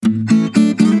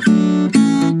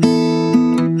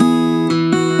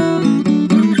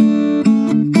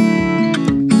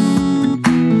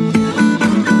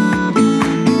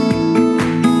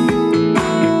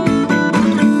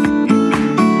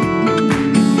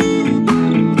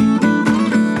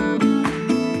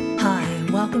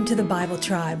Bible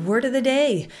Tribe, Word of the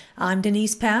Day. I'm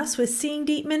Denise Pass with Seeing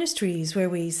Deep Ministries, where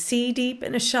we see deep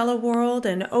in a shallow world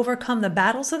and overcome the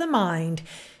battles of the mind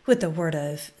with the Word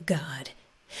of God.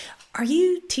 Are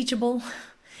you teachable?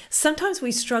 Sometimes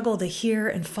we struggle to hear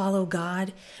and follow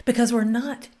God because we're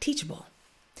not teachable.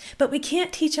 But we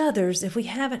can't teach others if we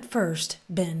haven't first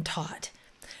been taught.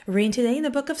 Reading today in the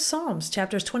book of Psalms,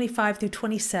 chapters 25 through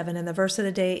 27, and the verse of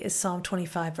the day is Psalm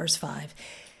 25, verse 5.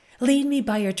 Lead me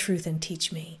by your truth and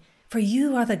teach me, for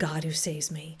you are the God who saves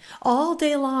me. All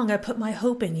day long I put my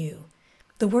hope in you.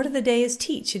 The word of the day is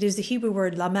teach. It is the Hebrew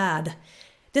word lamad.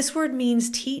 This word means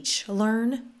teach,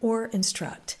 learn, or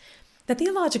instruct. The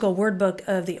Theological Word Book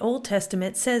of the Old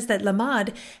Testament says that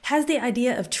lamad has the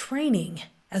idea of training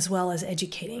as well as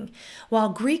educating. While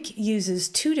Greek uses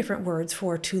two different words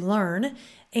for to learn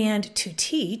and to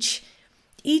teach,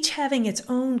 each having its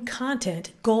own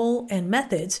content, goal, and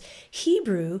methods,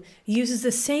 Hebrew uses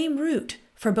the same root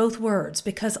for both words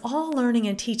because all learning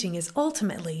and teaching is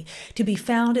ultimately to be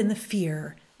found in the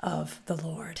fear of the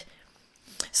Lord.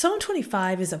 Psalm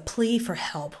 25 is a plea for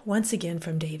help, once again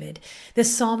from David.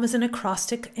 This psalm is an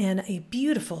acrostic and a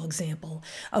beautiful example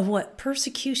of what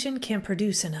persecution can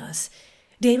produce in us.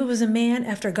 David was a man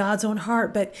after God's own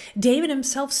heart, but David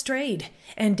himself strayed,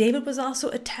 and David was also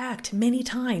attacked many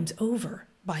times over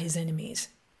by his enemies.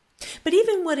 But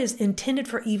even what is intended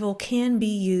for evil can be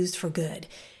used for good.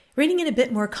 Reading in a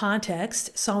bit more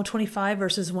context, Psalm 25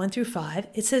 verses 1 through 5,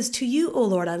 it says, To you, O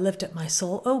Lord, I lift up my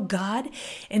soul. O God,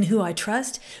 in whom I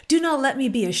trust, do not let me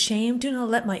be ashamed. Do not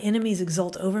let my enemies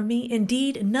exult over me.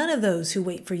 Indeed, none of those who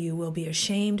wait for you will be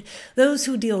ashamed. Those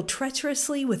who deal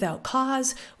treacherously without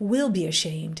cause will be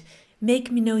ashamed. Make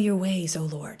me know your ways, O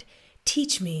Lord.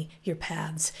 Teach me your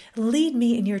paths. Lead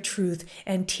me in your truth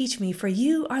and teach me, for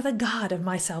you are the God of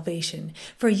my salvation.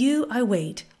 For you I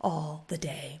wait all the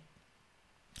day.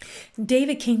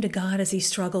 David came to God as he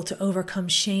struggled to overcome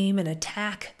shame and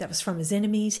attack that was from his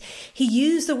enemies. He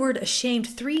used the word ashamed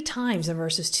 3 times in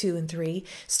verses 2 and 3,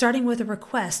 starting with a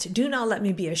request, do not let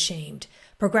me be ashamed,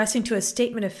 progressing to a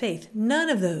statement of faith, none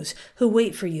of those who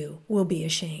wait for you will be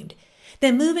ashamed.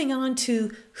 Then moving on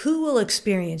to who will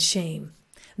experience shame,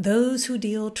 those who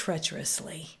deal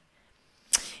treacherously.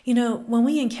 You know, when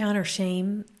we encounter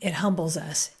shame, it humbles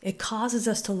us. It causes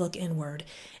us to look inward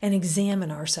and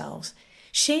examine ourselves.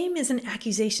 Shame is an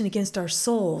accusation against our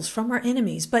souls from our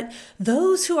enemies, but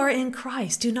those who are in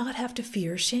Christ do not have to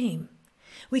fear shame.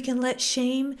 We can let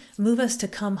shame move us to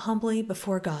come humbly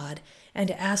before God and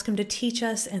to ask Him to teach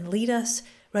us and lead us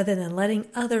rather than letting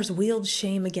others wield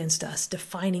shame against us,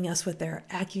 defining us with their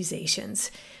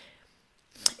accusations.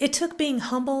 It took being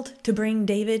humbled to bring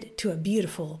David to a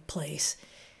beautiful place.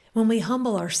 When we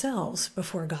humble ourselves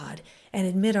before God and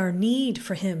admit our need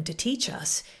for Him to teach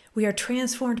us, we are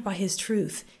transformed by His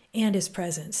truth and His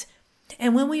presence.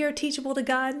 And when we are teachable to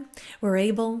God, we're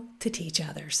able to teach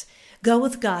others. Go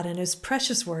with God and His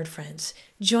precious word, friends.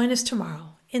 Join us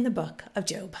tomorrow in the book of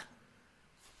Job.